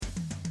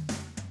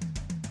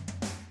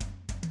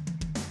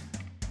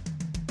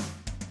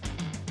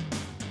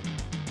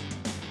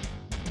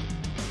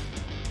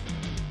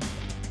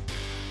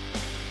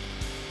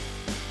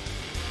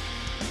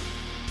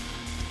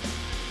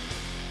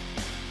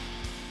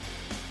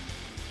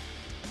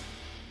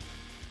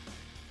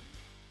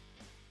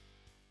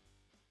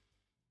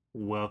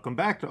Welcome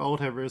back to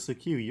Ultiverse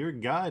Q, your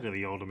guide to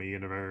the Ultimate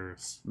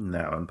Universe.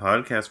 Now in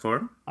podcast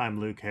form,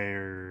 I'm Luke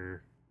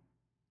Hare,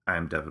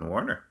 I'm Devin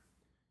Warner.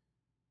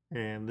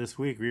 and this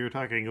week we were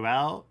talking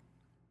about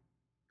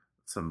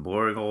Some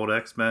boring old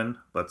X-Men,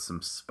 but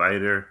some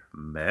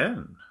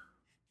Spider-Men.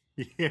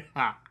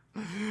 yeah.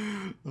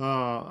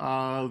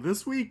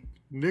 This week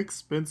Nick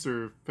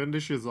Spencer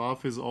finishes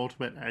off his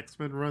Ultimate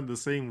X-Men run the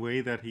same way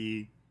that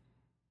he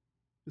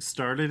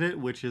started it,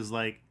 which is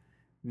like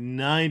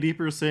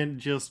 90%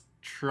 just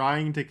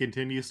trying to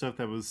continue stuff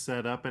that was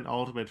set up in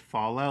Ultimate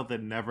Fallout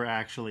that never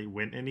actually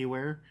went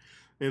anywhere,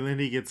 and then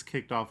he gets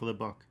kicked off of the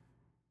book.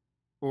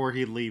 Or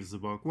he leaves the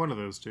book. One of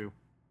those two.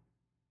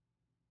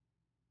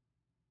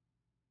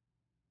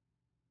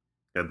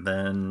 And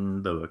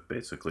then the book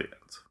basically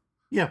ends.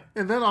 Yeah,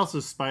 and then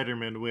also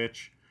Spider-Man,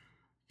 which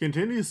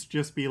continues to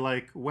just be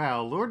like,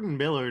 wow, Lord and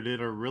Miller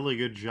did a really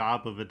good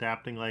job of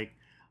adapting like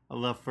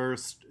the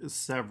first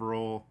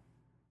several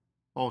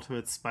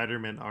Ultimate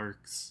Spider-Man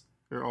arcs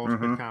or Ultimate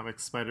Mm-hmm.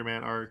 Comics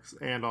Spider-Man arcs,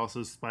 and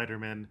also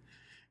Spider-Man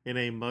in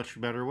a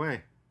much better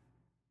way.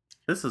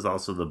 This is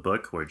also the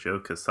book where Joe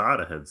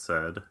Quesada had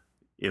said,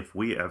 if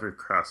we ever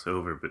cross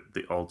over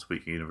the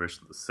Ultimate Universe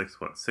and the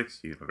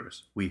 616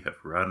 universe, we have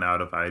run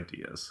out of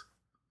ideas.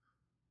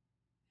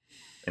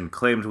 And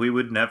claimed we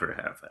would never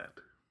have that.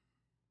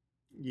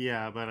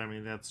 Yeah, but I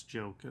mean that's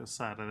Joe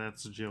Quesada,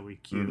 that's Joey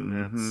Q,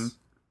 Mm-hmm. that's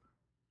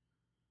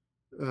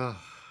uh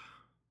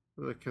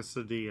the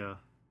Quesadilla.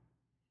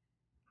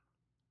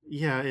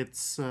 Yeah,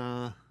 it's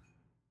The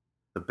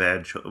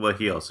bad choice. Well,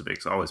 he also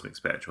always makes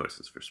bad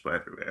choices for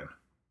Spider-Man.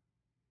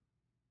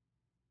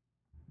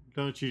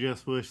 don't you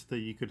just wish that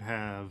you could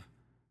have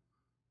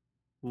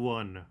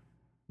one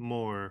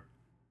more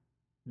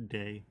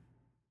day?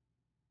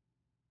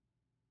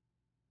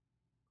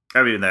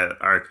 I mean, that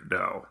arc,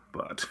 no,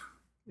 but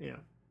Yeah.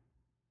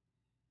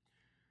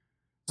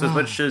 so as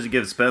much as you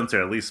give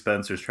Spencer, at least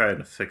Spencer's trying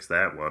to fix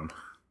that one.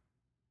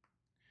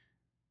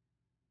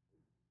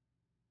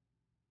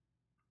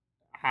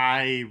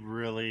 I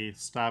really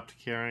stopped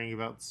caring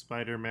about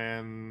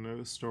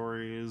Spider-Man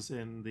stories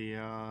in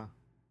the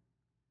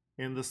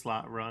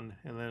slot run,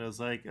 and then it was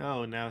like,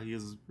 oh, now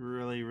he's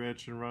really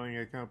rich and running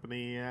a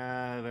company.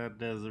 Yeah, that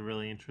doesn't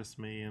really interest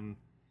me, and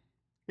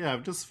yeah,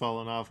 I've just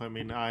fallen off. I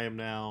mean, I am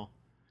now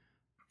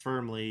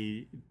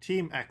firmly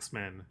Team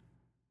X-Men,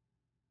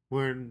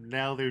 where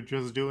now they're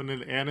just doing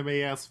an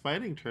anime-ass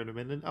fighting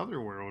tournament in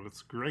Otherworld.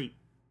 It's great.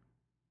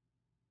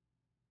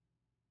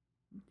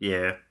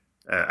 Yeah,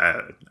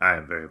 I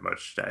am very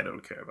much. I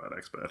don't care about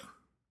X Men.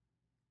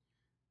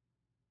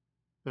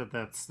 But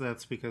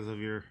that's because of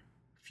your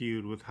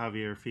feud with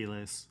Javier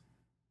Files,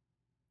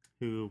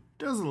 who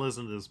doesn't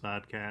listen to this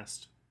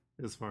podcast,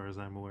 as far as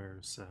I'm aware.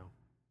 So,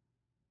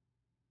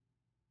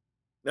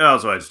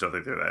 Also, I just don't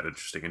think they're that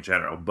interesting in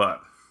general.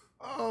 But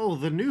oh,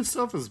 the new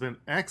stuff has been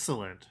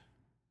excellent.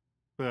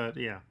 But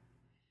yeah,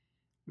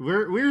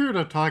 we're here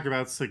to talk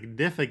about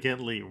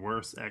significantly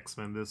worse X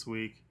Men this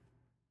week,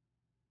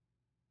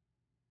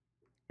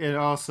 and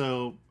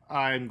also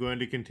I'm going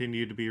to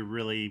continue to be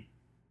really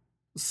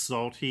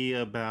salty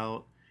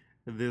about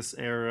this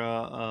era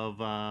of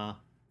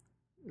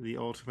the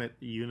Ultimate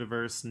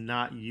Universe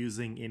not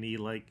using any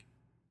like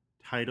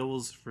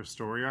titles for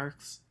story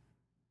arcs.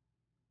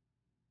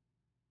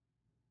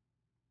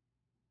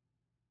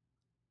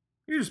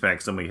 you just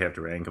make somebody have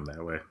to rank them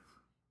that way.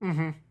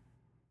 Mm-hmm.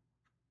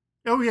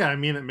 Oh yeah, I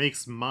mean it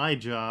makes my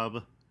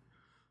job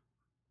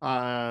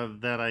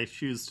that I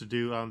choose to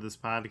do on this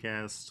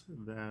podcast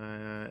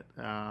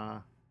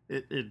that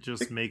it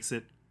just makes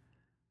it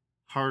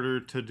harder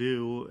to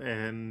do,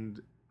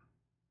 and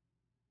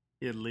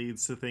it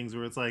leads to things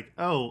where it's like,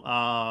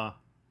 oh,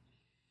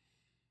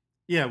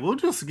 yeah, we'll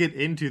just get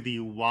into the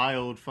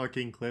wild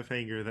fucking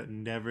cliffhanger that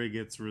never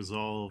gets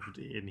resolved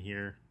in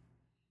here.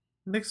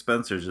 Nick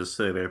Spencer's just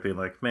sitting there being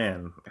like,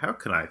 "Man, how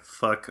can I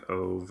fuck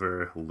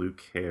over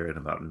Luke Hare in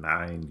about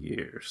 9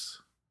 years?"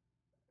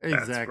 That's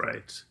Exactly.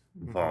 right,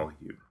 Mm-hmm.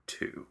 Volume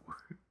 2.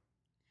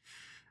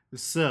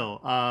 So,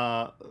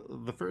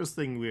 the first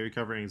thing we are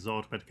covering is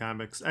Ultimate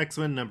Comics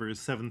X-Men numbers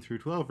 7 through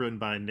 12, written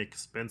by Nick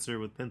Spencer,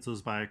 with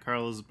pencils by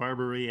Carlos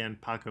Barbary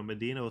and Paco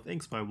Medina, with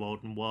inks by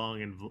Walton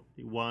Wong and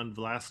Juan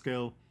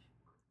Velasco,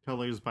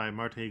 colors by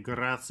Marte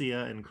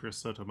Gracia and Chris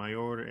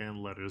Sotomayor,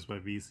 and letters by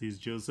VC's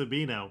Joe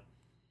Sabino.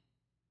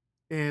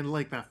 And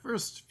like that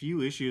first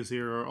few issues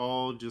here are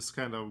all just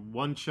kind of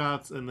one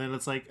shots, and then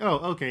it's like, oh,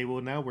 okay,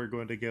 well now we're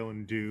going to go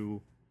and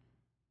do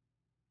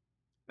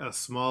a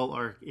small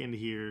arc in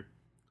here,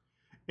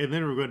 and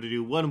then we're going to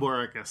do one more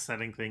arc of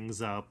setting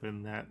things up,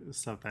 and that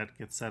stuff that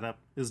gets set up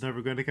is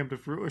never going to come to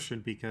fruition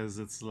because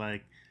it's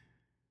like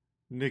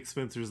Nick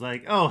Spencer's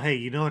like, oh hey,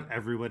 you know what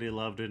everybody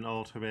loved in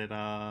Ultimate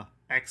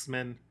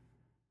X-Men?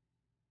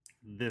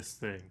 This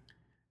thing.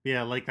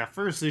 Yeah, like that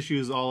first issue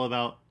is all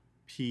about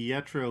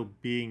Pietro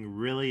being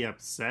really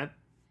upset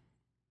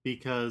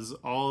because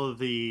all of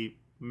the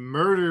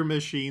murder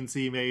machines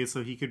he made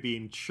so he could be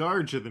in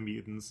charge of the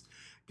mutants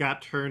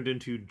got turned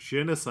into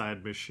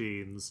genocide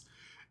machines.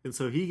 And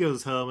so he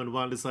goes home and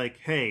Wanda's like,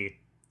 hey,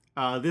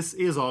 this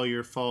is all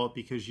your fault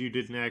because you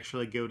didn't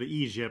actually go to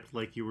Egypt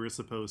like you were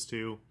supposed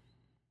to.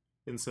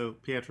 And so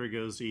Pietro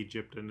goes to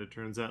Egypt, and it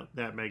turns out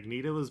that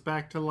Magneto is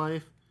back to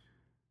life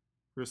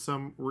for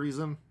some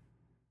reason.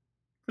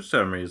 For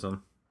some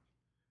reason.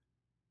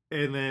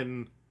 And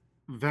then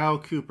Val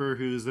Cooper,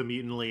 who's the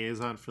mutant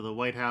liaison for the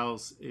White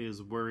House,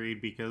 is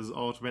worried because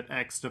Ultimate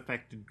X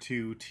defected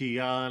to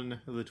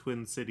Tian, the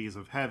Twin Cities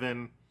of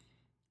Heaven,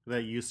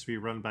 that used to be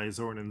run by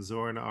Zorn and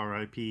Zorn,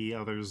 RIP,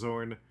 other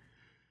Zorn.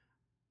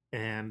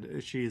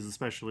 And she's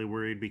especially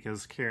worried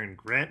because Karen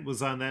Grant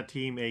was on that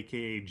team,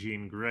 aka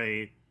Jean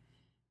Grey.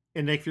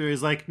 And Nick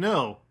Fury's like,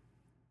 no,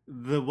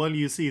 the one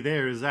you see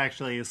there is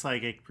actually a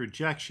psychic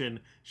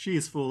projection.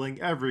 She's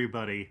fooling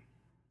everybody.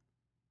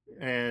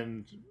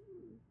 And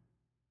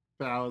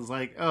Val is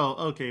like, oh,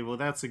 okay, well,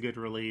 that's a good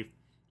relief.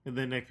 And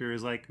then Nick Fury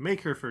is like,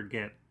 make her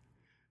forget.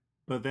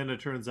 But then it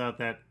turns out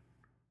that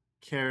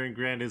Karen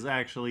Grant is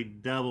actually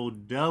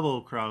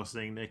double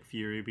crossing Nick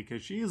Fury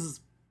because she's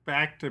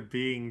back to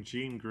being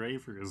Jean Grey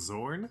for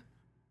Zorn.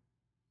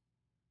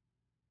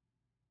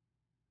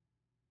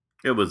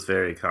 It was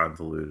very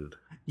convoluted.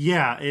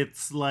 Yeah,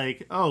 it's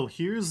like, oh,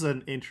 here's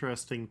an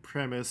interesting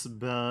premise,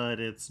 but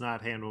it's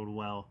not handled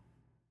well.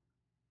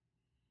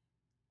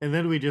 And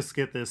then we just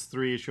get this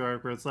 3-issue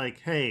arc where it's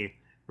like, hey,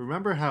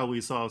 remember how we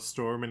saw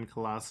Storm and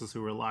Colossus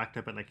who were locked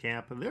up in a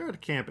camp? And they're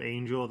at Camp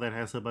Angel that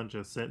has a bunch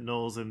of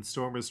Sentinels, and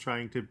Storm is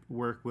trying to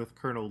work with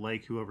Colonel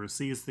Lake, who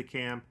oversees the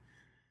camp.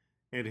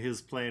 And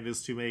his plan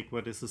is to make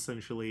what is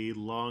essentially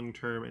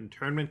long-term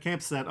internment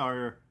camps that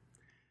are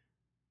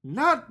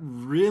not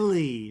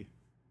really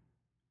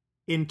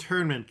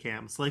internment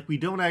camps. Like, we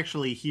don't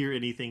actually hear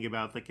anything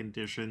about the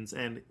conditions,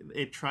 and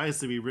it tries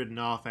to be written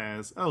off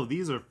as, oh,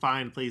 these are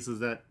fine places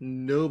that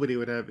nobody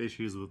would have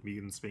issues with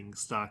mutants being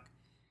stuck,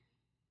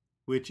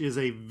 which is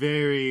a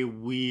very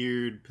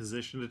weird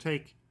position to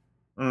take.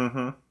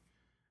 Mm-hmm.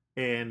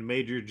 And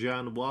Major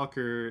John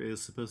Walker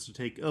is supposed to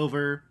take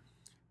over.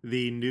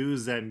 The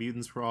news that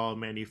mutants were all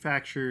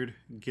manufactured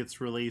gets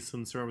released,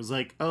 and Storm's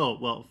like, oh,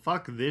 well,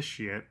 fuck this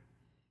shit.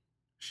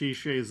 She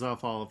shaves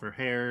off all of her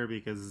hair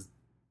because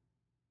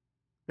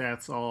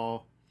that's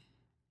all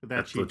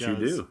that she does. You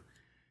do.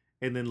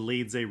 And then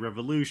leads a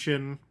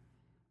revolution.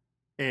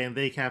 And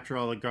they capture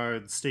all the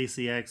guards.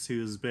 Stacy X,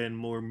 who's been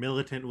more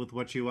militant with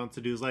what she wants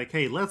to do, is like,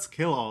 hey, let's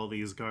kill all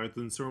these guards.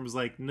 And Storm's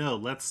like, no,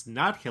 let's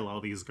not kill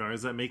all these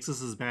guards. That makes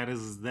us as bad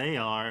as they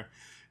are.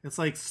 It's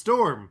like,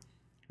 Storm,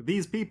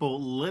 these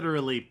people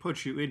literally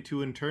put you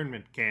into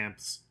internment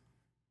camps.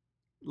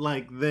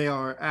 Like, they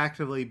are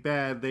actively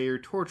bad. They are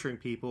torturing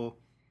people.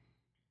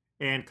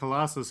 And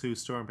Colossus, who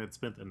Storm had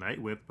spent the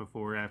night with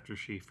before after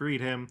she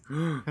freed him,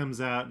 comes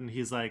out and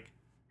he's like,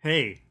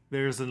 hey,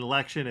 there's an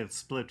election, it's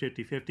split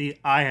 50-50,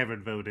 I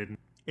haven't voted.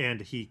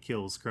 And he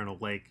kills Colonel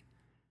Lake.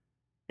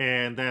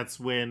 And that's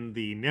when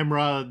the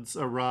Nimrods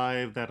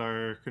arrive that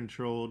are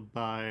controlled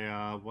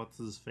by,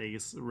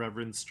 what's-his-face,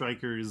 Reverend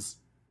Stryker's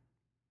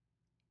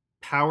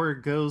power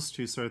ghost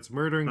who starts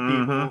murdering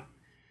people.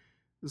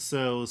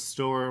 So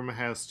Storm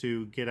has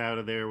to get out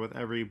of there with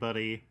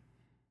everybody.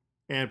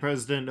 And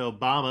President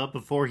Obama,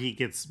 before he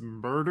gets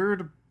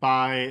murdered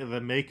by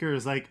the Maker,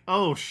 is like,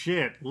 oh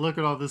shit, look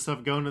at all this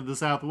stuff going to the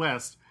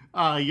Southwest.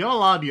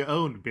 Y'all on your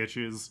own,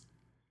 bitches.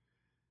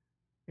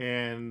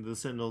 And the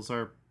Sentinels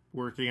are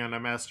working on a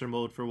master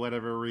mode for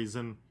whatever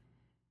reason.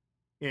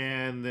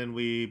 And then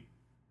we,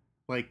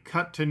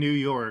 cut to New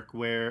York,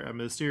 where a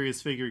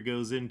mysterious figure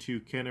goes into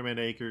Kennerman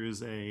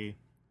Acres, a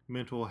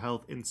mental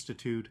health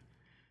institute,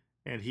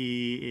 and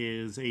he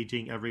is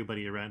aging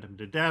everybody around him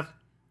to death.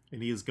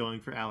 And he is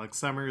going for Alex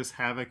Summers,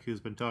 Havoc, who's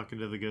been talking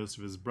to the ghost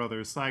of his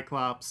brother,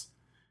 Cyclops.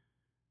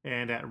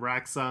 And at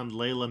Raxxon,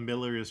 Layla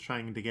Miller is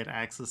trying to get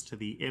access to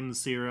the M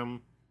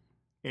Serum.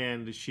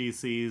 And she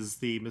sees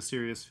the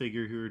mysterious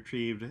figure who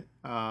retrieved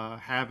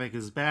Havoc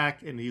is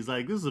back. And he's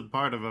like, this is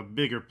part of a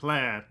bigger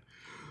plan.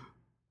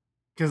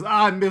 Because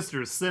I'm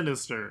Mr.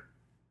 Sinister.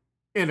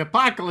 And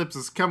Apocalypse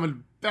is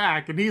coming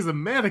back. And he's a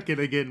mannequin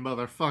again,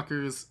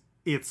 motherfuckers.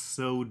 It's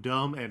so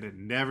dumb and it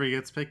never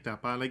gets picked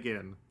up on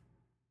again.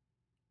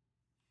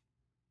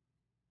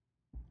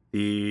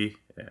 The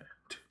end.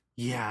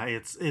 Yeah,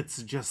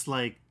 it's just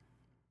like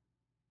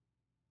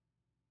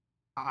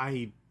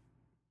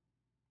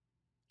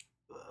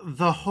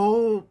the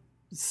whole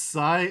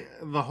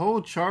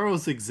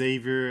Charles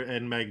Xavier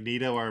and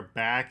Magneto are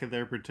back and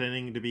they're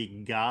pretending to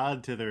be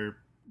God to their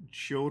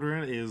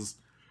children is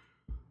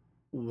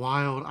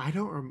wild.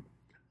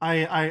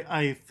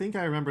 I think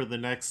I remember the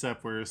next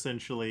step where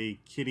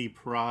essentially Kitty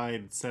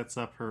Pryde sets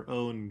up her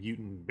own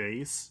mutant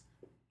base,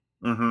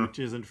 which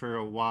isn't for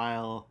a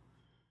while.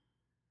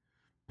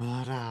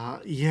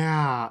 But,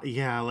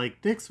 yeah,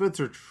 like, Nick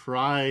Spencer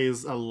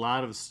tries a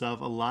lot of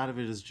stuff. A lot of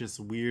it is just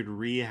weird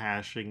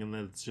rehashing, and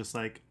then it's just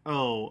like,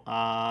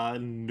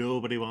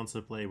 nobody wants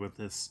to play with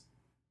this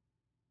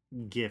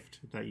gift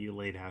that you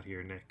laid out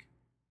here, Nick.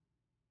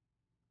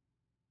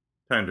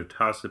 Time to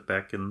toss it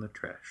back in the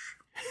trash.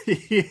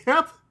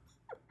 Yep.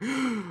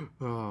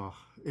 Oh,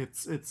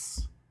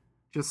 it's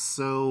just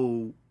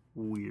so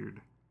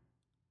weird.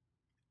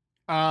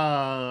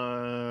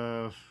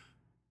 Uh,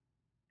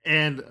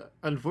 and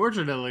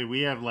unfortunately,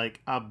 we have like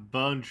a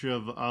bunch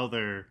of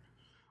other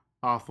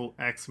awful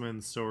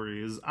X-Men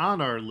stories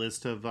on our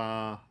list of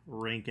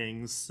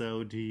rankings.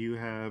 So, do you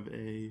have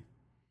a?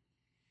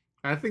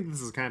 I think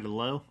this is kind of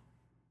low.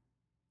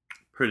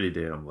 Pretty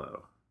damn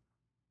low.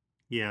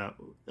 Yeah,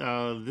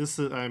 this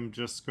is, I'm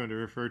just going to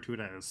refer to it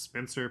as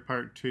Spencer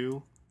Part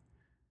Two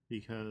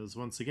because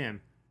once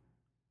again,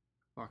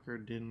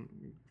 fucker didn't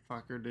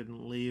fucker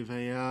didn't leave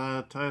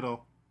a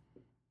title,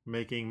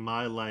 making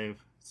my life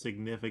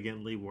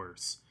significantly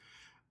worse.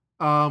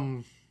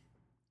 Um,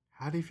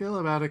 how do you feel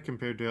about it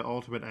compared to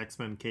Ultimate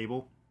X-Men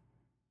Cable?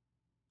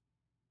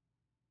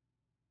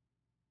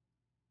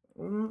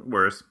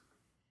 Worse.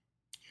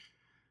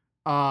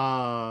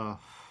 Uh,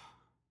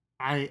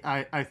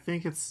 I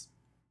think it's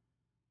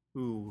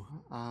ooh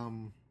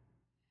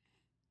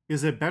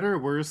is it better or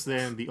worse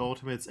than the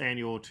Ultimates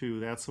Annual 2?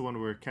 That's the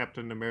one where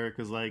Captain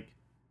America's like,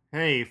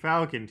 "Hey,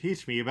 Falcon,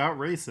 teach me about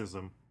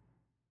racism."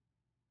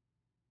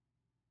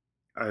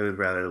 I would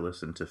rather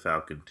listen to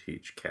Falcon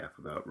teach Cap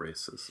about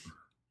racism.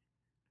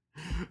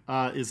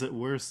 Is it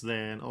worse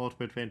than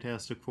Ultimate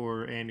Fantastic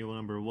Four Annual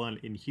Number 1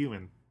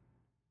 Inhuman?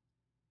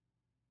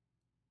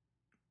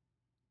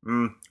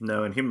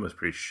 No, and Human was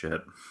pretty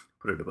shit.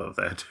 Put it above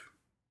that.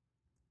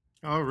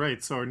 All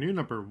right, so our new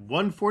number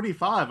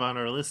 145 on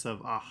our list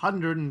of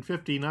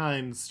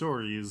 159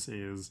 stories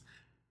is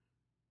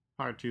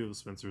Part 2 of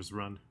Spencer's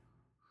Run.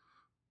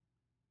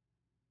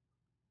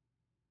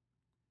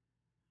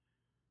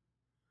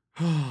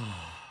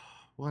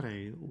 what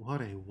a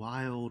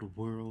wild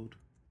world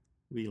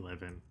we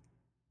live in.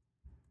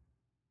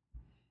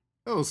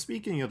 Oh,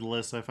 speaking of the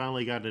list, I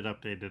finally got it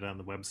updated on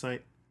the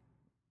website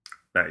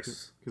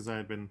Nice. because I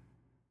had been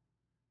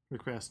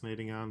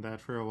procrastinating on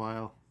that for a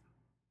while.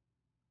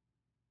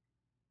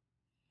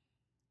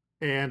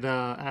 And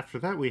after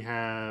that, we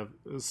have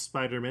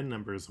Spider-Man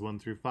numbers 1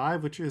 through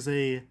 5, which is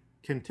a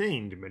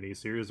contained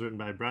miniseries written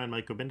by Brian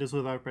Michael Bendis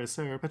with art by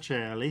Sarah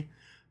Pacelli,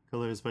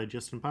 colors by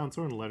Justin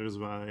Ponsor, and letters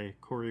by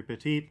Corey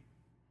Petit.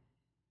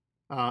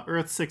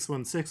 Earth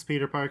 616,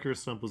 Peter Parker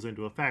stumbles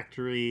into a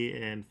factory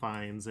and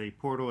finds a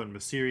portal and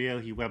Mysterio.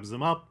 He webs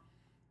them up,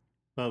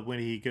 but when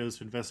he goes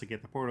to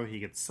investigate the portal, he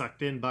gets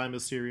sucked in by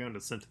Mysterio and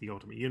is sent to the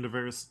Ultimate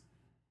Universe.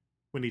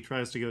 When he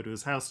tries to go to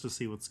his house to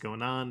see what's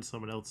going on,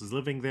 someone else is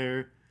living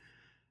there.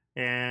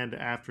 And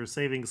after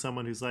saving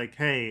someone who's like,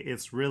 "Hey,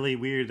 it's really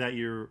weird that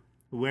you're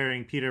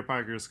wearing Peter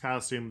Parker's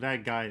costume,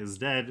 that guy is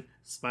dead,"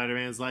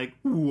 Spider-Man's like,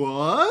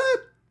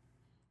 "What?"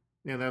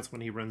 And that's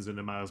when he runs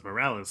into Miles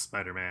Morales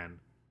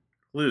Spider-Man.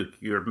 Luke,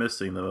 you're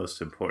missing the most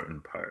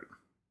important part.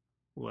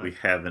 What? We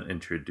haven't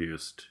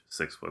introduced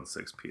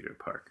 616 Peter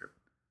Parker.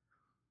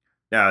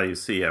 Now you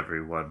see,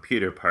 everyone,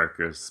 Peter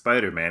Parker's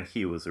Spider-Man,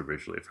 he was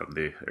originally from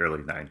the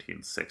early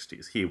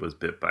 1960s. He was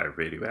bit by a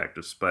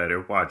radioactive spider,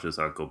 watches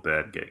Uncle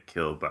Ben get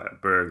killed by a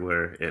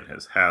burglar in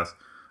his house.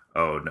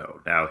 Oh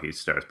no, now he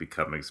starts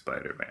becoming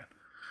Spider-Man.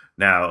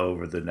 Now,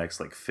 over the next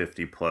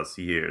 50 plus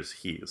years,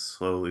 he has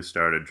slowly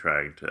started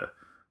trying to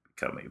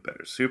become a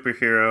better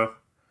superhero.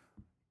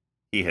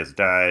 He has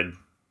died.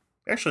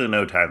 Actually,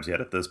 no times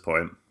yet at this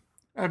point.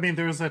 I mean,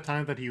 there was that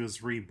time that he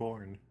was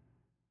reborn.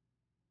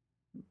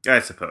 I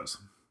suppose.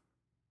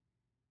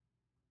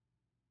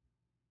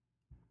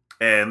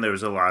 And there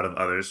was a lot of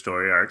other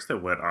story arcs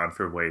that went on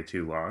for way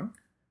too long.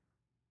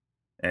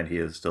 And he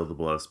is still the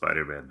beloved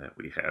Spider-Man that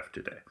we have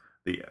today.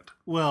 The end.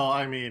 Well,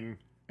 I mean,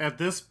 at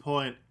this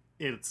point,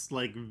 it's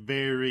like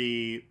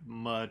very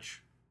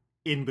much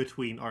in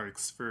between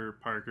arcs for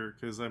Parker,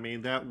 because I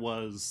mean, that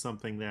was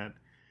something that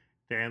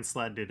Dan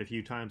Slott did a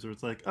few times where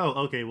it's like, oh,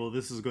 okay, well,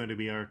 this is going to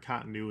be our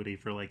continuity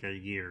for like a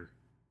year.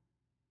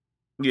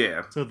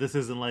 Yeah. So this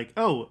isn't like,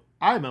 oh,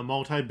 I'm a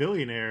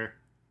multi-billionaire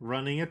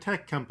running a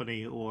tech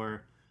company,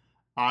 or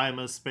I'm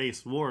a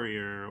space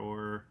warrior,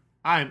 or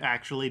I'm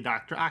actually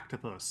Dr.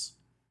 Octopus.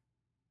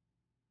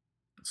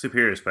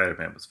 Superior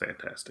Spider-Man was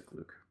fantastic,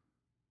 Luke.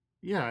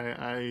 Yeah,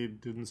 I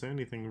didn't say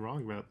anything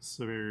wrong about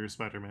Superior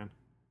Spider-Man.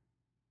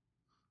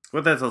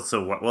 But that's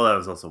also that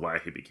was also why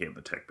he became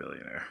the tech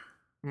billionaire.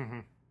 Mm-hmm.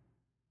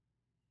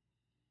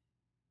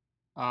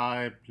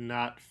 I'm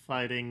not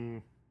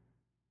fighting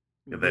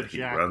And then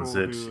he runs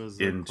it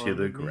into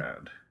the me.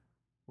 ground.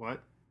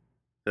 What?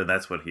 Then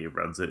that's when he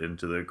runs it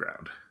into the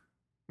ground.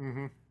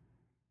 Mm-hmm.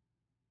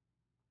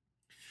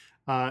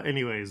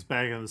 Anyways,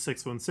 back on the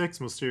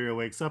 616, Mysterio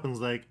wakes up and is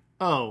like,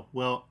 oh,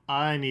 well,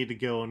 I need to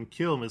go and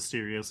kill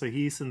Mysterio. So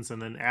he sends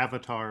in an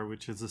avatar,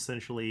 which is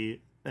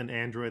essentially an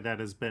android that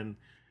has been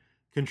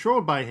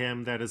controlled by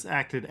him that has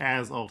acted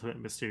as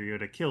Ultimate Mysterio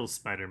to kill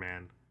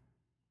Spider-Man.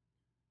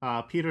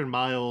 Peter and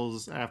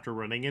Miles, after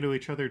running into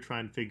each other,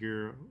 try and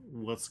figure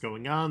what's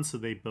going on, so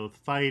they both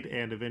fight,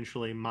 and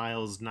eventually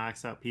Miles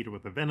knocks out Peter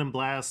with a Venom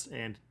Blast,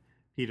 and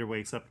Peter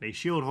wakes up in a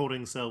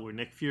shield-holding cell where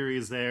Nick Fury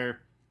is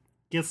there,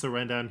 gets the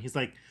rundown, he's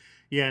like,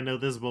 yeah, no,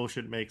 this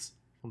bullshit makes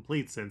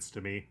complete sense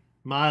to me.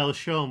 Miles,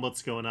 show him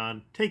what's going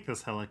on, take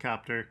this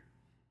helicopter.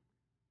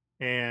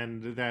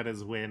 And that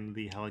is when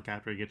the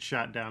helicopter gets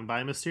shot down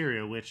by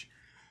Mysterio, which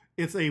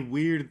It's a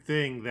weird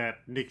thing that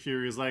Nick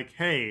Fury is like,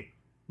 hey,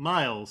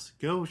 Miles,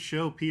 go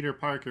show Peter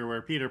Parker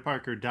where Peter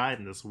Parker died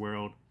in this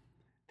world.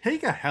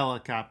 Take a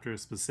helicopter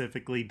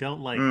specifically.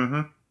 Don't, like,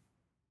 Mm-hmm.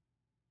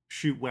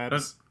 shoot Don't,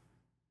 webs.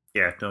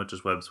 yeah, don't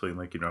just web swing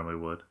like you normally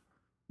would.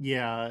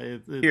 Yeah,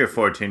 Here,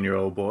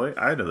 14-year-old boy,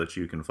 I know that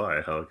you can fly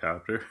a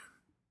helicopter.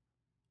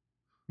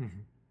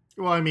 Mhm.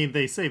 Well, I mean,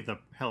 they saved the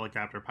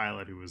helicopter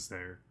pilot who was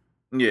there.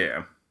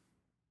 Yeah.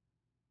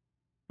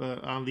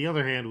 But on the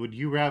other hand, would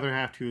you rather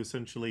have to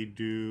essentially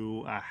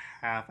do a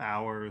half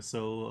hour or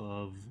so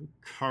of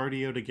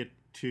cardio to get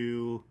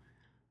to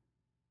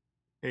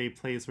a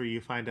place where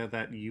you find out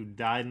that you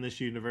died in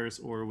this universe,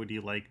 or would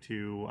you like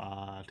to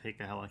take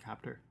a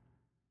helicopter?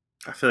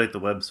 I feel like the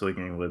web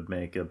swinging would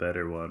make a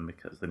better one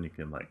because then you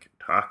can, like,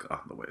 talk on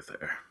the way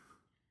there.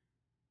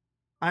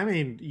 I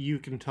mean, you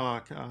can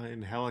talk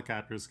in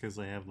helicopters because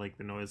they have like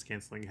the noise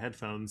canceling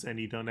headphones, and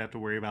you don't have to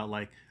worry about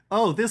like,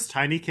 oh, this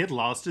tiny kid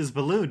lost his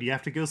balloon. You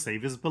have to go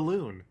save his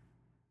balloon.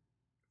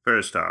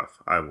 First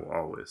off, I will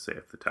always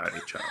save the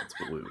tiny child's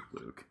balloon,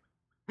 Luke.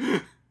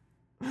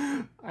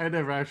 I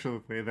never actually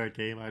played that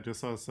game. I just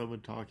saw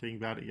someone talking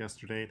about it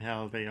yesterday and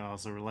how they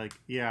also were like,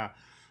 yeah,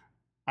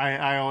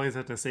 I always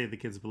have to save the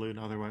kid's balloon,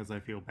 otherwise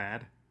I feel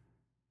bad.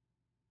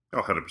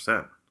 Oh,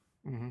 100%.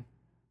 Hmm.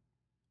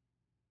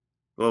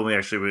 Well, my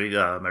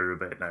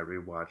roommate and I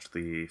rewatched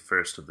the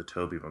first of the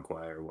Tobey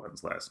Maguire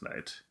ones last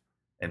night.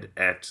 And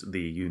at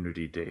the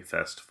Unity Day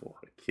Festival,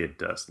 a kid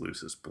does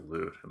lose his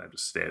balloon. And I'm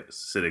just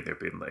sitting there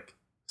being like,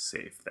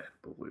 save that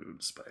balloon,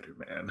 Spider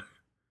Man.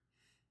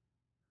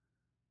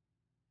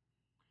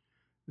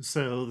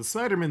 So the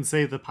Spider-Man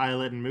save the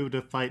pilot and move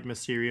to fight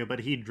Mysterio, but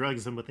he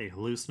drugs him with a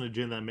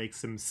hallucinogen that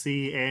makes him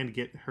see and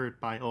get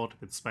hurt by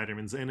Ultimate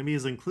Spider-Man's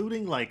enemies,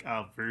 including like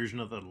a version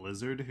of the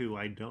Lizard, who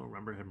I don't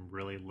remember him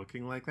really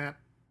looking like that.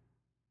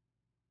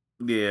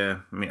 Yeah,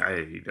 I mean, I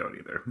don't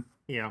either.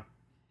 Yeah.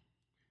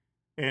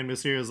 And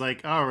Mysterio's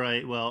like, all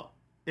right, well,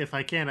 if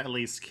I can at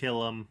least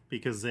kill him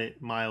because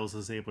Miles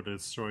is able to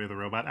destroy the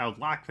robot, I'll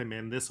lock them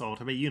in this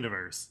Ultimate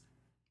Universe.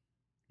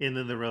 And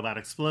then the robot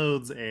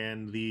explodes,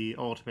 and the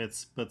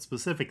Ultimates, but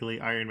specifically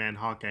Iron Man,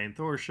 Hawkeye, and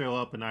Thor show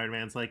up, and Iron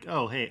Man's like,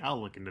 oh, hey,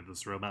 I'll look into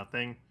this robot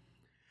thing.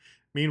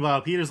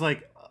 Meanwhile, Peter's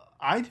like,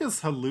 I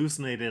just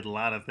hallucinated a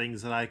lot of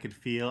things that I could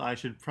feel. I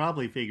should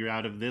probably figure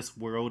out if this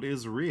world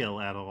is real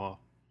at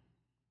all.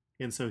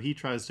 And so he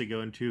tries to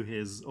go into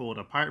his old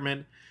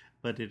apartment,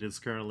 but it is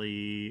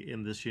currently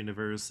in this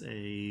universe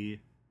a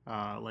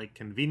like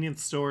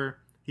convenience store.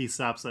 He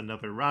stops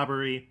another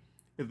robbery,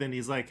 and then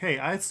he's like, "Hey,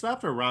 I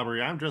stopped a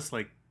robbery. I'm just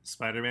like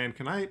Spider-Man.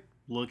 Can I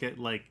look at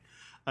like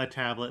a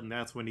tablet?" And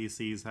that's when he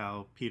sees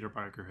how Peter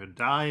Parker had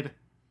died,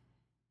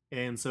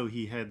 and so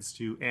he heads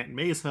to Aunt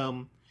May's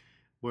home,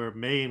 where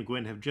May and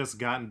Gwen have just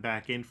gotten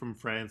back in from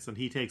France, and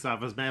he takes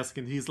off his mask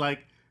and he's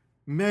like,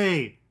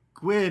 May,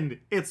 Gwen,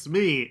 it's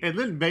me. And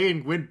then May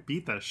and Gwen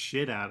beat the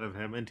shit out of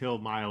him until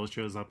Miles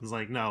shows up and is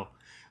like, no,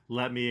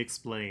 let me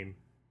explain.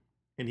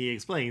 And he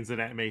explains that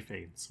Aunt May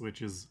faints,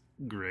 which is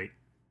great.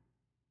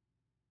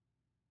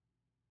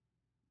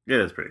 It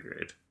is pretty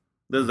great.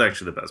 This is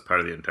actually the best part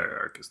of the entire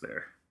arc is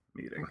their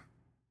meeting.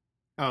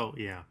 Oh,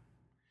 yeah.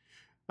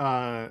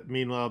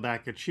 Meanwhile,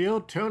 back at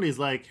S.H.I.E.L.D., Tony's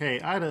like, hey,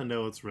 I don't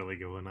know what's really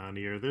going on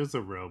here. There's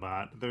a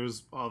robot.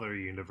 There's other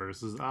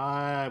universes.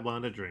 I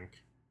want a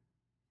drink.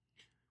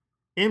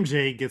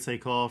 MJ gets a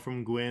call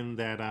from Gwen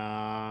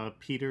that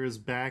Peter is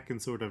back in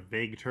sort of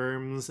vague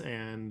terms,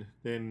 and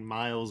then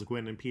Miles,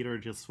 Gwen, and Peter are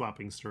just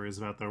swapping stories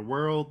about their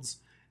worlds.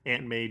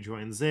 Aunt May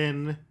joins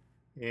in,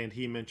 and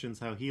he mentions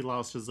how he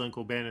lost his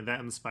Uncle Ben, and that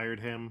inspired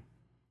him.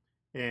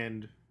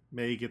 And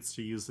May gets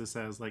to use this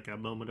as like a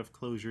moment of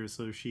closure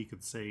so she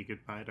could say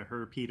goodbye to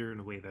her Peter in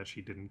a way that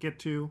she didn't get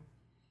to.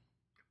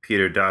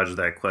 Peter dodges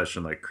that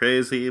question like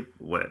crazy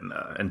when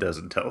and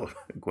doesn't tell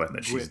Gwen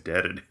that she's Gwen,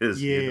 dead in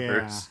his yeah.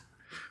 universe.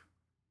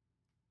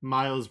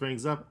 Miles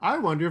brings up, I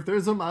wonder if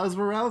there's a Miles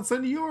Morales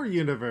in your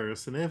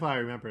universe. And if I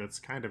remember, it's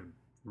kind of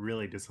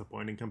really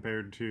disappointing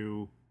compared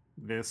to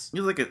this.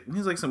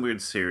 He's like some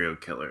weird serial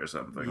killer or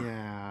something.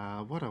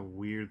 Yeah, what a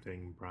weird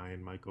thing,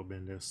 Brian Michael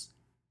Bendis.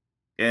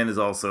 And is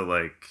also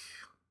like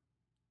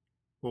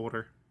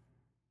Older.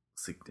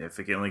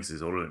 significantly because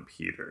he's older than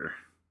Peter.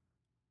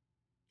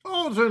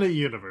 Alternate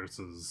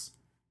universes.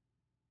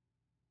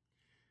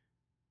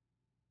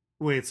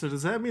 Wait, so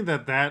does that mean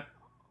that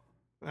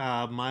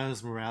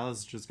Miles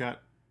Morales just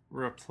got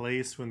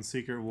replaced when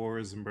Secret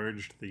Wars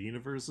merged the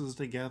universes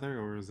together,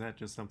 or is that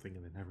just something that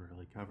they never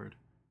really covered?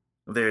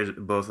 There's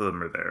both of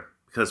them are there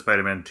because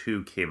Spider-Man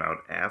 2 came out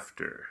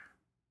after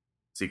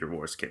Secret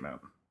Wars came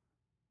out.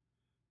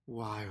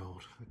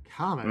 Wild. The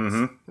comics,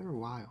 Mm-hmm. they're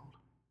wild.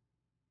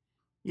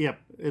 Yep,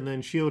 and then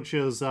S.H.I.E.L.D.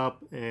 shows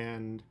up,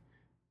 and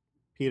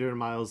Peter and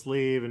Miles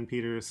leave, and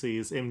Peter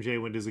sees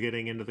MJ when he's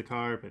getting into the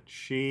car, but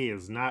she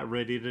is not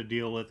ready to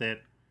deal with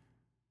it.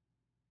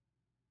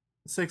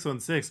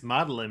 616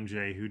 model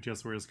MJ, who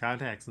just wears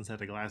contacts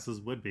instead of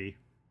glasses, would be.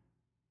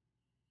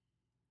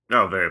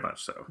 Oh, very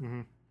much so.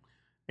 Mm-hmm.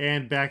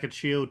 And back at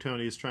Shield,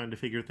 Tony's trying to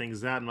figure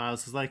things out, and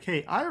Miles is like,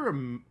 "Hey,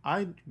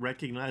 I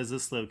recognize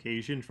this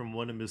location from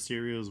one of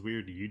Mysterio's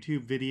weird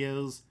YouTube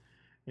videos."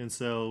 And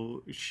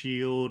so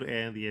Shield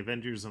and the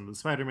Avengers and the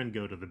Spider-Man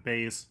go to the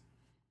base.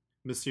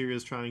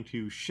 Mysterio's trying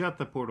to shut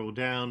the portal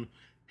down.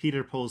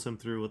 Peter pulls him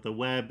through with a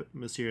web.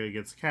 Mysterio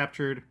gets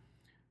captured,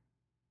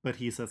 but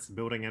he sets the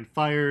building on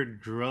fire,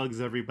 drugs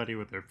everybody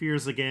with their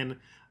fears again.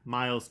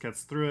 Miles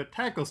gets through it,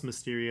 tackles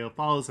Mysterio,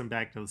 follows him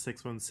back to the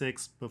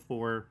 616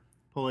 before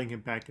pulling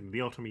him back into the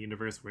Ultimate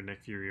Universe where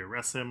Nick Fury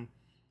arrests him.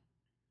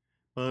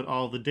 But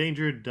all the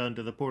danger done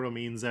to the portal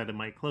means that it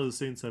might close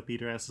soon, so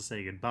Peter has to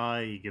say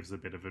goodbye. He gives a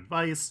bit of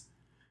advice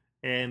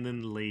and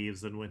then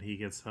leaves. And when he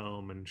gets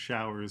home and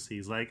showers,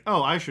 he's like,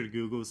 "Oh, I should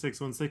Google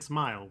 616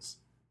 Miles."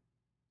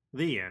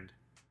 The end.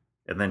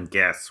 And then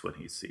guess when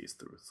he sees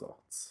the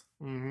results.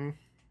 Mm-hmm.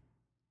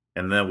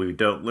 And then we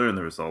don't learn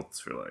the results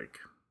for like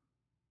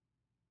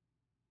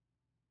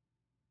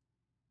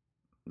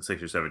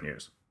 6 or 7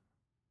 years.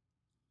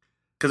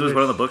 Because it was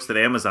one of the books that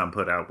Amazon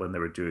put out when they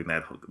were doing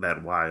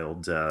that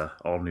wild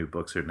all new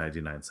books are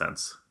 99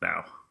 cents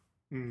now.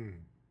 Mm.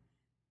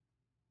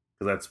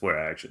 Because that's where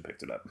I actually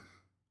picked it up.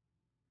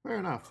 Fair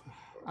enough.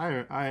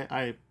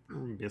 I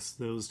miss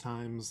those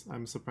times.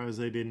 I'm surprised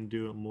they didn't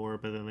do it more,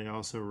 but then they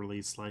also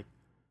released like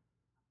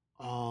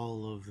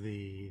all of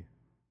the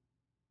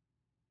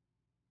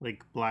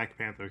like Black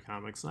Panther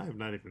comics. I have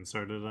not even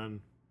started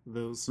on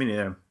those. I mean,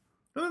 yeah.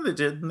 Well, they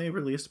did, and they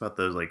released about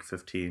those like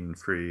 15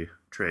 free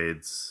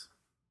trades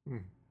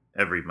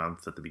every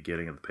month at the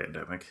beginning of the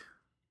pandemic.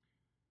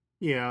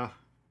 Yeah,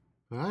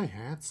 but I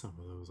had some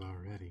of those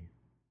already.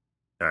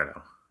 I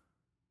know.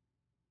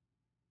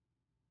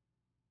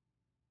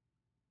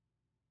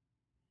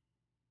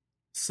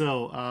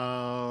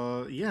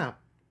 So, yeah.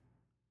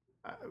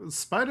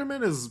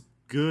 Spider-Man is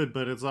good,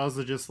 but it's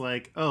also just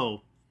like,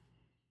 oh,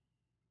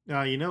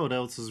 you know what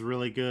else is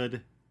really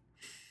good?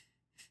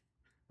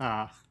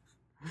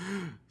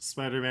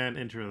 Spider-Man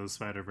Into the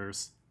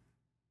Spider-Verse.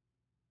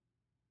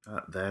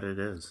 That it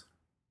is.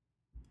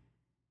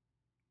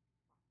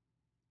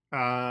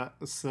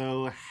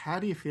 So how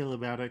do you feel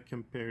about it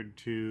compared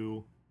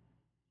to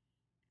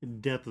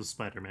Death of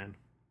Spider-Man?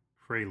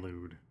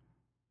 Prelude.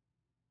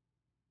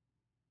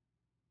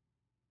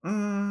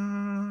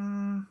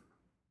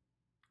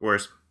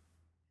 Worse.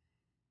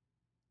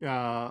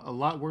 A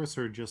lot worse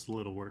or just a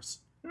little worse?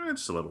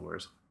 Just a little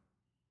worse.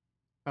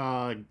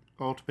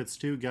 Ultimates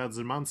 2, Gods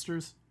and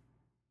Monsters?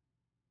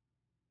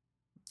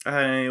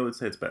 I would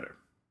say it's better.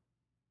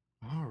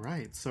 All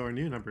right, so our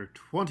new number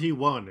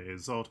 21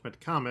 is Ultimate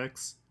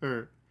Comics,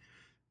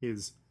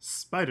 is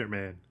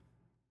Spider-Man.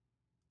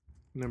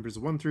 Numbers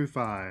 1 through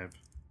 5.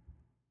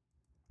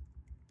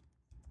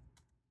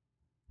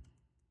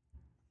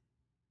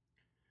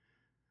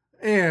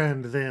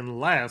 And then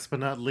last but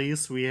not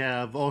least, we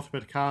have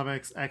Ultimate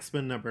Comics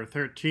X-Men number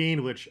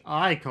 13, which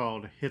I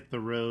called Hit the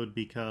Road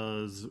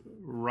because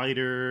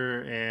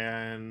writer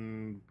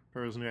and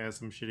person who has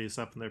some shitty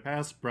stuff in their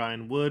past,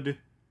 Brian Wood,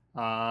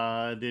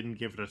 didn't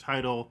give it a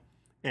title,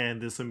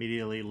 and this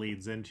immediately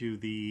leads into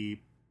the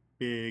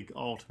big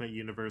Ultimate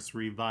Universe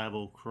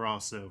revival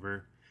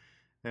crossover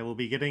that we'll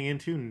be getting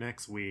into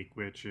next week,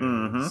 which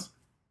is...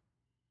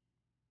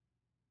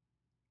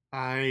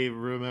 I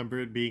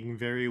remember it being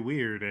very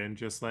weird and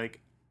just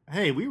like,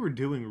 hey, we were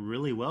doing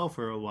really well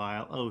for a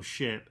while. Oh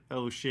shit.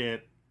 Oh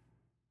shit.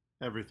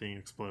 Everything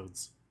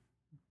explodes.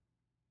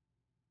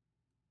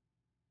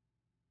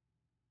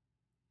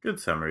 Good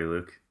summary,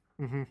 Luke.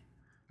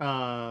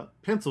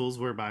 Pencils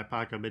were by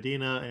Paco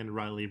Medina and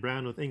Riley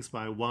Brown, with inks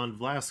by Juan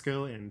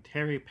Velasco and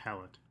Terry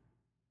Pallett.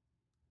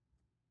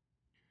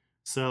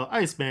 So,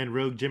 Iceman,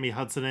 Rogue, Jimmy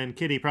Hudson, and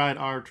Kitty Pryde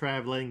are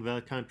traveling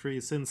the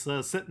country since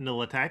the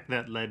Sentinel attack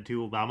that led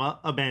to Obama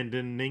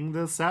abandoning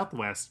the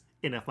Southwest.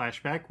 In a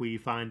flashback, we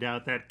find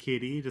out that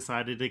Kitty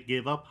decided to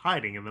give up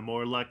hiding in the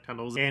Morlock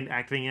tunnels and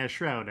acting as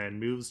Shroud, and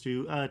moves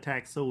to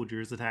attack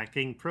soldiers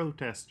attacking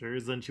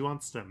protesters, and she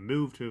wants to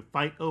move to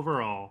fight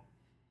overall.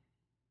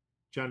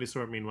 Johnny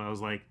Storm, meanwhile,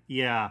 was like,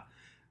 yeah,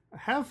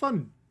 have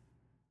fun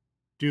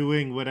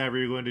doing whatever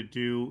you're going to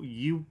do.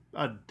 You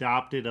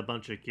adopted a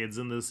bunch of kids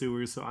in the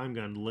sewers, so I'm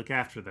going to look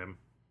after them.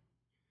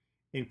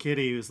 And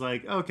Kitty was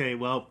like, okay,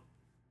 well,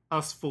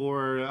 us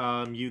four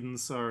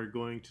mutants are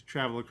going to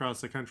travel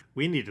across the country.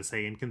 We need to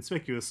stay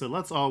inconspicuous, so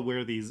let's all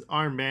wear these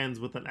armbands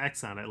with an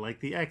X on it, like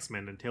the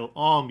X-Men, until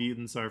all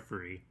mutants are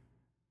free.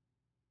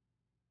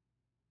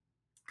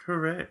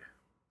 Correct.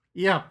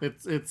 Yeah,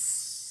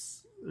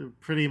 it's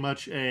pretty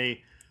much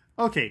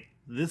okay,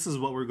 this is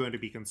what we're going to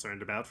be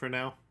concerned about for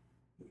now,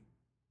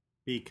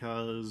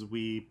 because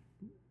we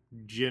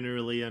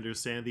generally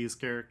understand these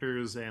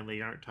characters and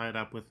they aren't tied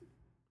up with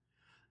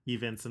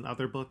events in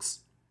other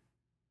books.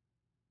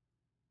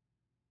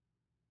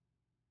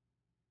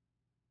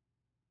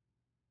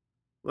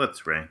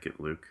 Let's rank it,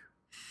 Luke.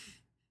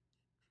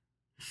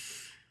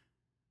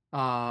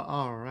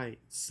 Alright,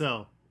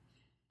 so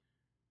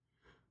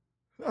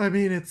I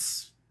mean,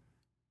 it's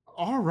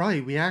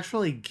alright. We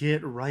actually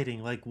get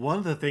writing. Like, one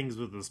of the things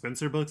with the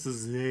Spencer books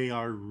is they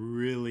are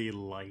really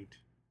light.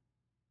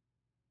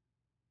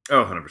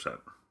 Oh, 100%.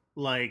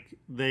 Like,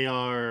 they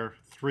are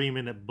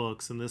 3-minute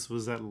books, and this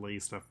was at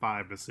least a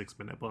 5 to 6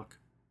 minute book.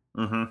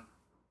 Mm-hmm.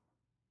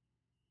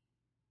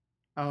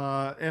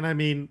 And I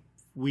mean,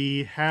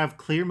 we have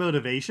clear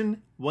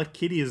motivation. What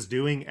Kitty is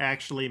doing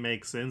actually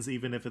makes sense,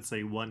 even if it's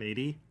a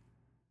 180.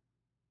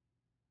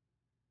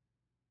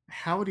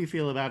 How do you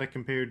feel about it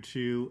compared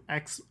to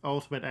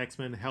Ultimate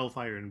X-Men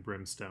Hellfire and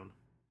Brimstone?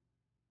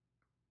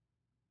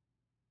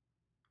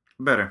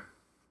 Better.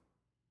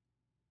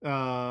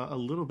 A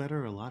little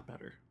better, a lot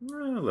better.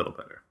 A little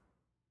better.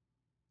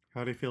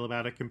 How do you feel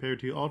about it compared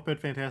to Ultimate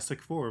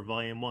Fantastic Four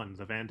Volume 1,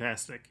 The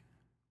Fantastic?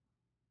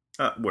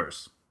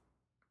 Worse.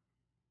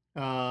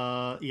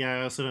 Yeah,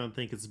 I also don't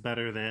think it's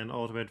better than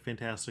Ultimate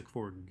Fantastic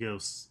Four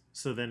Ghosts.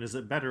 So then is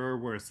it better or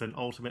worse than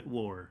Ultimate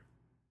War?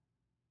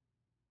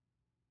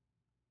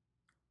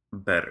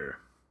 Better.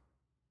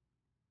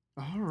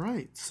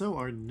 Alright, so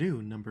our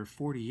new number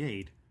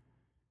 48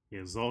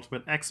 is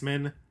Ultimate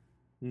X-Men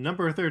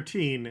number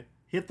 13,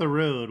 Hit the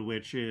Road,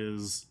 which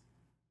is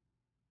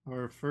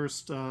our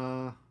first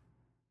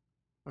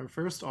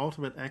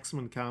Ultimate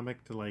X-Men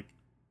comic to like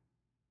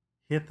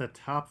hit the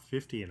top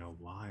 50 in a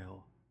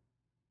while.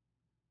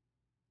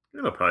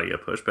 It'll probably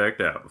get pushed back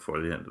down before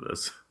the end of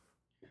this.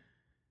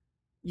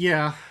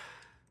 Yeah.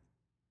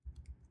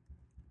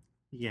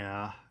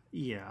 Yeah.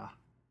 Yeah.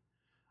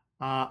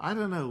 I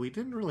don't know. We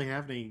didn't really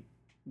have any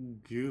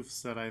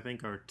goofs that I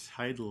think are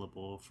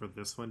titleable for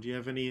this one. Do you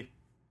have any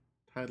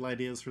title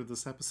ideas for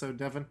this episode,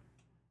 Devin?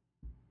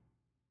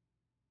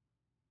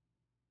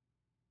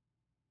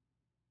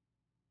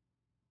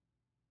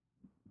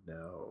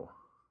 No.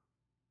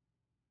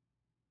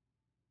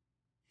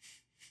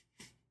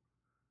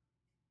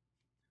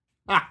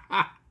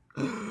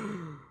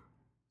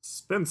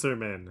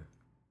 Spencerman.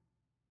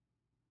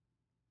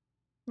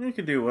 You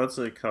could do what's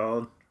it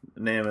called?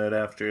 Name it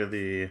after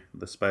the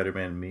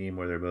Spider-Man meme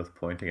where they're both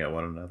pointing at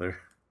one another.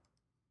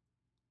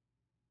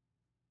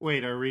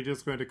 Wait, are we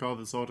just going to call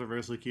this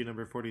Ultiversal Q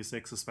number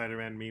 46 a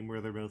Spider-Man meme where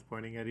they're both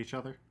pointing at each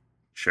other?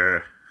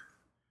 Sure.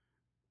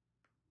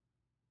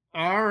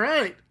 All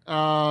right.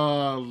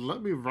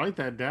 Let me write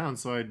that down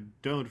so I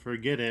don't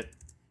forget it.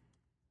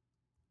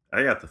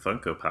 I got the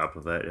Funko Pop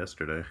of that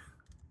yesterday.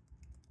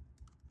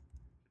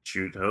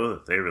 Shoot,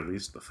 that they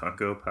released the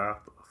Funko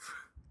Pop of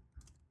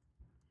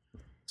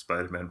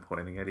Spider-Man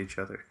pointing at each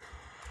other.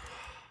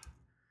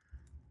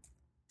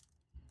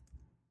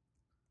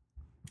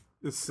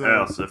 So, I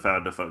also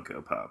found a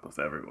Funko Pop of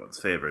everyone's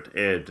favorite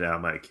and now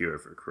my cure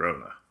for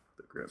Corona,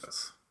 the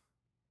Grimace.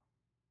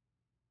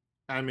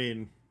 I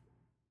mean,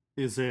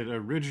 is it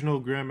original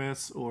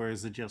Grimace or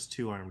is it just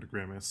two-armed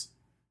Grimace?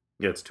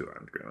 Yeah, it's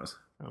two-armed Grimace.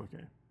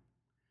 Okay.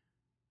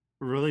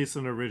 Release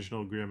an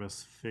original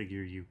Grimace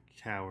figure, you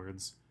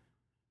cowards.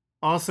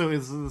 Also,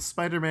 is the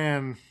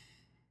Spider-Man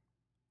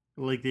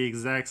like the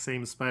exact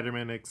same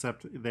Spider-Man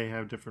except they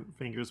have different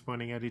fingers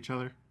pointing at each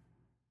other?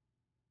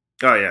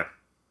 Oh, yeah.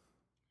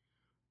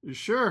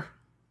 Sure.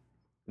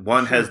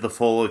 One has the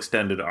full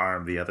extended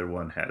arm, the other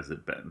one has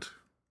it bent.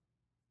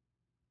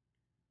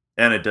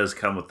 And it does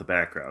come with the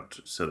background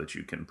so that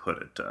you can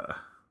put it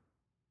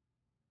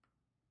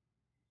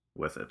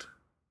with it.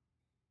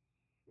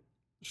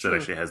 So it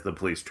actually has the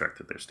police truck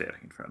that they're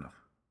standing in front of.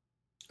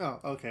 Oh,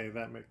 okay,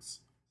 that makes sense.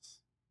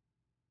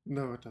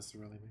 No, it doesn't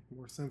really make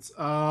more sense.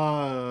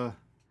 Yeah,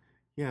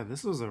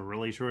 this was a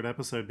really short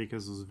episode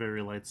because it was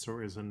very light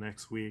stories, and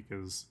next week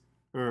is,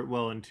 or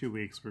well, in 2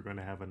 weeks we're going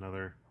to have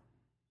another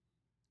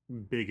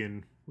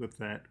biggin with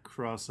that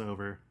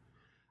crossover.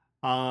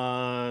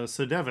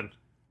 So Devin,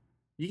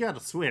 you got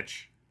a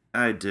Switch.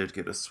 I did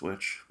get a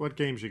Switch. What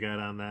games you got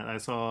on that? I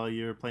saw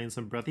you're playing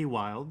some Breathy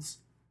Wilds.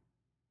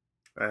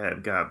 I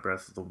had got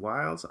Breath of the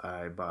Wilds.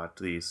 I bought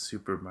the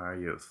Super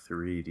Mario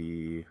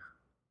 3D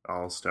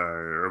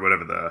All-Star, or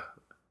whatever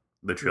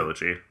the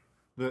trilogy.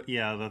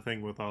 The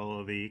thing with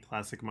all of the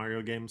classic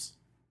Mario games.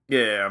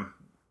 Yeah,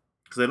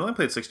 because I'd only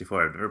played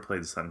 64. I've never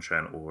played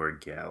Sunshine or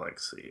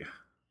Galaxy.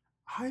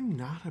 I'm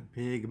not a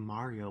big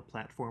Mario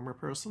platformer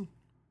person.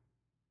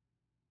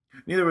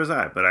 Neither was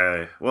I, but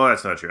well,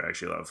 that's not true. I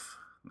actually love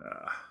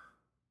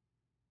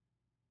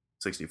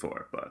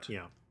 64, but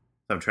yeah,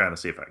 I'm trying to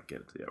see if I can get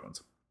into the other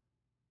ones.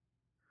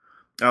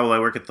 Oh, well, I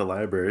work at the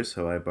library,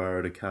 so I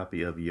borrowed a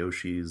copy of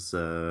Yoshi's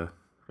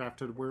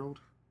Crafted World.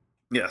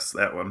 Yes,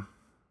 that one.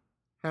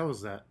 How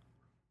was that?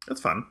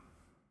 That's fun.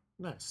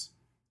 Nice.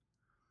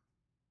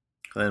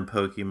 Then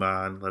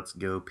Pokemon Let's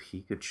Go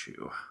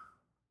Pikachu.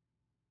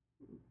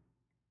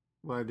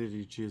 Why did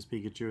you choose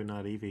Pikachu and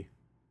not Eevee?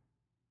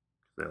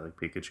 I like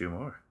Pikachu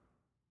more.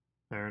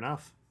 Fair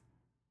enough.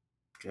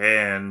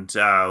 And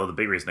well, the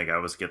big reason I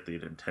got was get the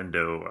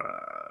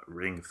Nintendo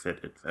Ring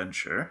Fit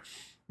Adventure.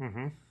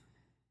 Mm-hmm.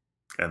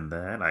 And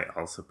then I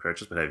also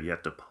purchased, but have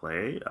yet to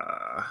play,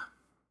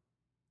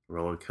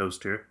 Roller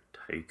Coaster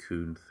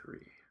Tycoon 3.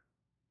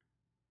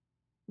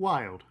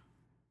 Wild.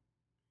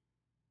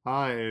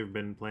 I've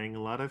been playing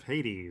a lot of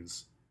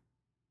Hades.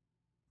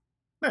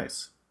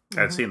 Nice.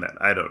 I've seen that.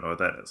 I don't know what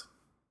that is.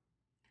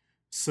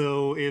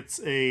 So it's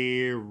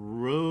a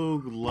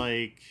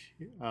roguelike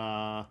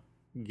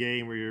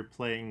game where you're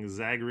playing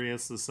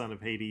Zagreus, the son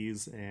of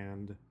Hades,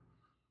 and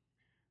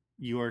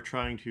you are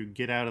trying to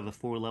get out of the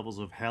 4 levels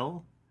of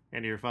hell,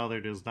 and your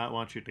father does not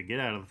want you to get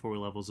out of the 4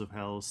 levels of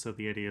hell. So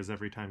the idea is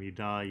every time you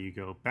die, you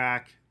go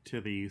back to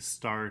the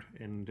start,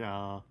 and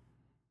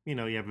you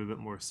have a bit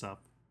more stuff.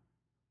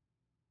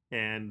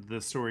 And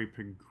the story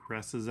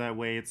progresses that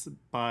way. It's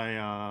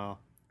by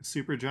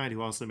Supergiant,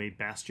 who also made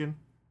Bastion.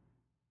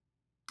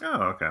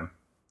 Oh, okay.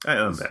 I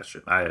own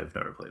Bastion. I have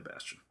never played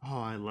Bastion. Oh,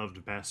 I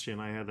loved Bastion.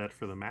 I had that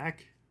for the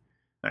Mac.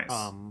 Nice.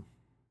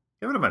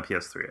 Give it on my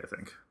PS3, I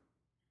think.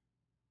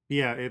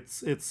 Yeah,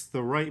 it's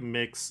the right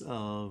mix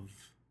of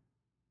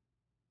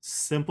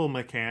simple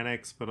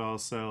mechanics, but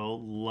also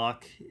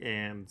luck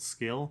and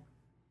skill.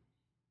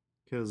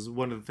 Because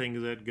one of the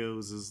things that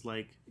goes is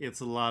like it's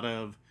a lot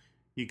of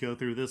you go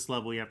through this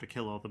level, you have to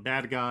kill all the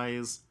bad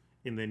guys,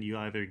 and then you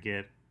either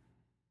get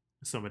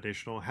some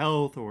additional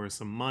health or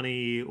some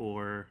money,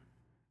 or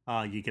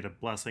you get a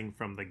blessing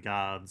from the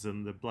gods,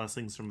 and the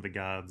blessings from the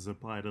gods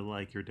apply to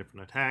like your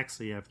different attacks.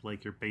 So you have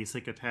like your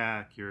basic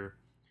attack, your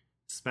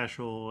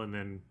special, and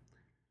then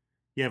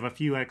you have a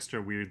few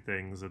extra weird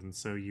things, and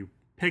so you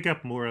pick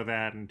up more of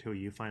that until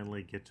you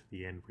finally get to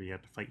the end where you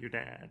have to fight your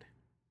dad.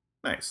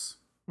 Nice.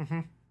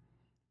 Mm-hmm.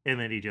 And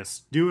then you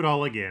just do it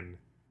all again.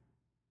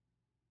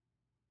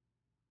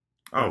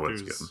 Oh,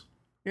 that's good.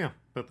 Yeah,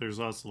 but there's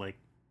also like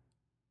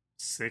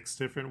 6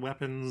 different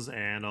weapons,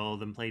 and all of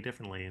them play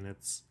differently, and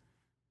it's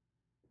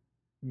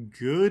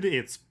good.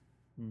 It's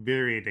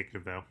very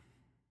addictive, though.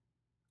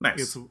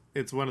 Nice.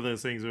 It's one of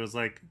those things where it's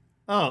like,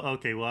 oh,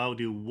 okay, well, I'll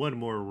do one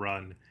more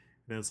run.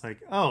 And it's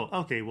like, oh,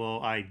 okay,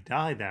 well, I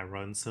died that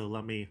run, so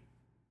let me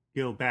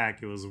go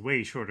back. It was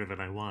way shorter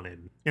than I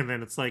wanted. And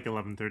then it's like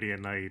 11:30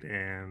 at night,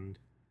 and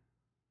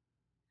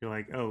you're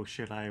like, oh,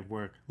 shit, I have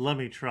work. Let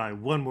me try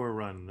one more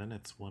run. And then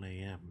it's 1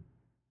 a.m.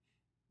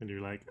 And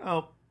you're like,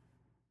 oh.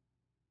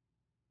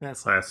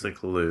 That's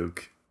classic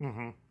Luke.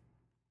 Mm-hmm.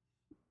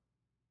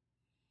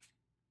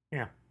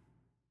 Yeah.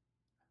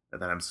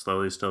 And then I'm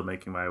slowly still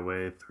making my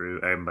way through.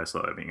 And by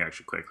slow, I mean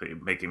actually quickly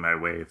making my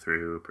way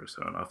through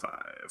Persona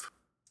 5.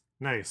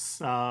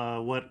 Nice.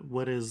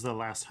 What is the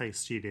last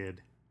heist you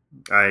did?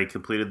 I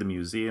completed the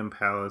Museum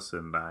Palace,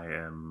 and I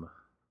am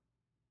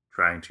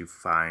trying to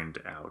find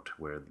out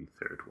where the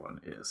third one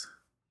is.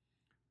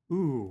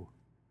 Ooh.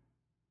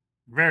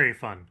 Very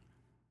fun.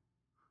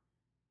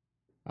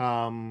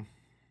 Yeah.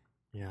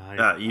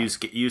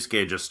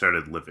 Yusuke just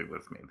started living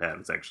with me. That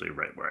is actually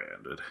right where I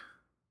ended.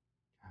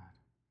 God.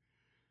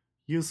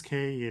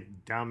 Yusuke, you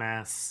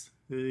dumbass.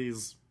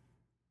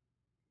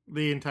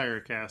 The entire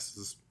cast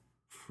is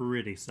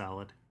pretty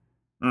solid.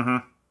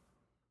 Mm-hmm.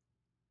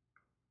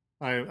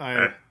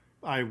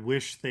 I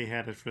wish they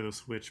had it for the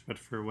Switch, but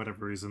for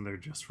whatever reason, they're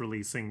just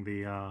releasing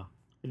the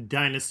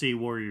Dynasty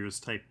Warriors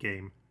type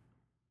game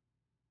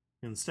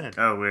instead.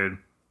 Oh, weird.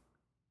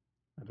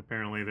 And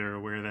apparently they're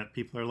aware that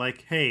people are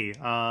like, hey,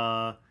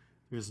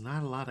 there's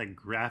not a lot of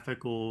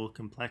graphical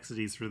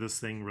complexities for this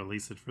thing,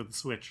 release it for the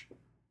Switch.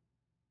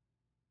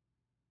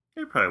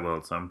 They probably will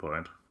at some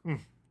point.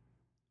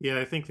 Yeah,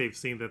 I think they've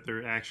seen that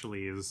there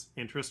actually is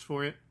interest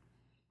for it.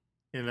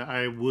 And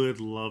I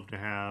would love to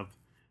have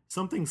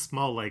something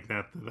small like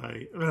that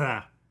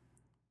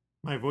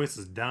my voice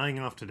is dying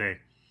off today.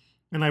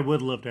 And I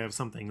would love to have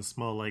something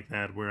small like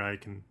that where I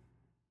can...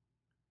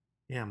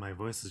 Yeah, my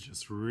voice is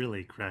just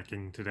really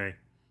cracking today.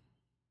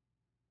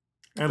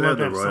 I'd love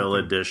the Royal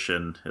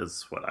Edition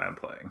is what I'm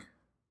playing.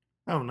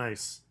 Oh,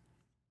 nice.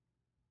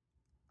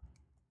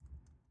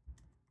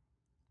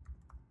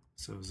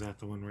 So is that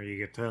the one where you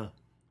get to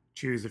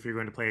choose if you're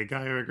going to play a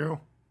guy or a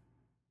girl?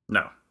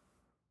 No.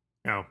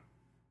 Oh.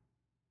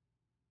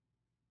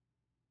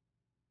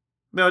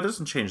 No, it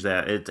doesn't change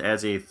that. It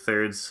adds a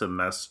third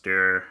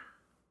semester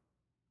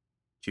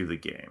to the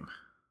game.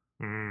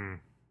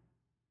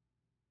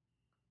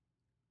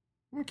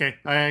 Okay,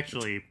 I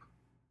actually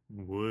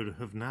would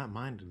have not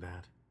minded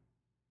that.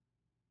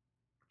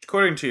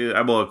 According to,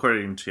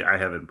 I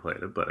haven't played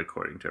it, but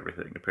according to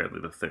everything,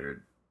 apparently the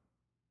third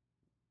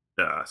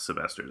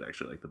semester is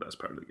actually like the best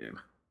part of the game.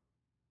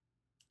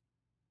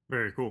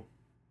 Very cool.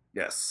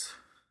 Yes.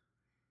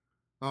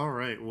 All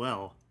right,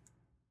 well.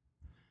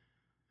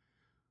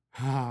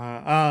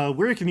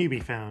 Where can you be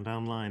found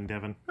online,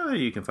 Devin?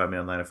 You can find me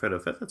online at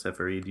FreddoFett, that's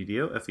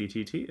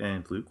FreddoFett,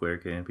 and Luke, where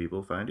can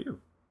people find you?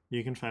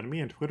 You can find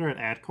me on Twitter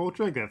at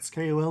 @Koltreg, that's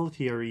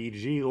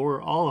KOLTREG,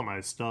 or all of my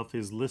stuff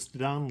is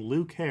listed on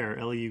Lukeherr,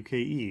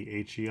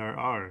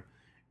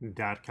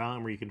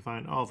 LUKEHERR.com, where you can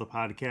find all the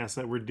podcasts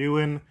that we're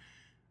doing.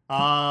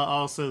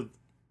 Also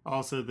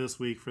this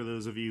week, for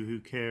those of you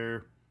who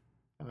care,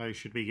 I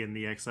should be getting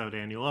the X-Out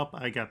Annual up.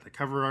 I got the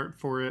cover art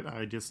for it.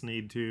 I just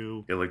need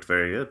to... It looked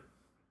very good.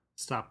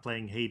 Stop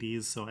playing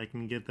Hades so I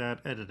can get that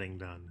editing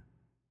done.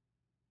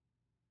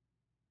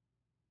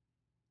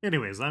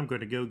 Anyways, I'm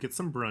going to go get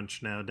some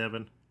brunch now,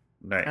 Devin.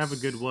 Nice. Have a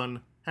good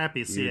one.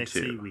 Happy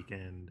CXC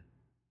weekend.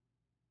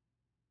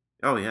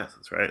 Oh, yes,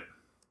 that's right.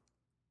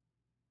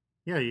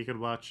 Yeah, you can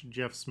watch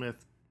Jeff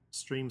Smith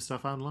stream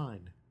stuff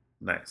online.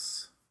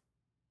 Nice.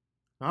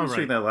 All was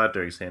doing right. that a lot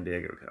during San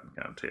Diego Comic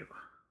Con too.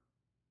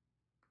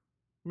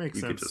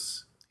 Makes You could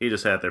sense. he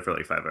just sat there for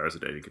like 5 hours a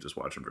day. You could just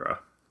watch him draw.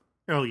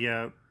 Oh,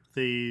 yeah.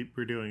 They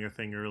were doing a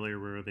thing earlier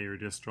where they were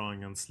just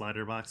drawing on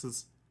slider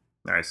boxes.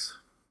 Nice.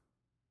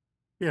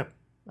 Yep.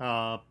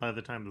 By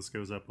the time this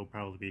goes up, it'll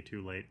probably be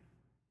too late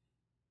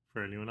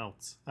for anyone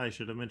else. I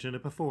should have mentioned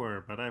it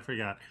before, but I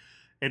forgot.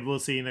 And we'll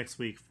see you next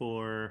week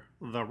for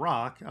The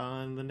Rock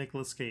on the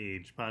Nicolas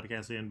Cage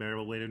podcast, The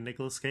Unbearable Weight of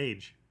Nicolas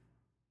Cage.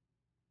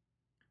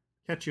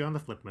 Catch you on the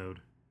flip mode.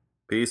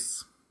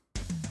 Peace.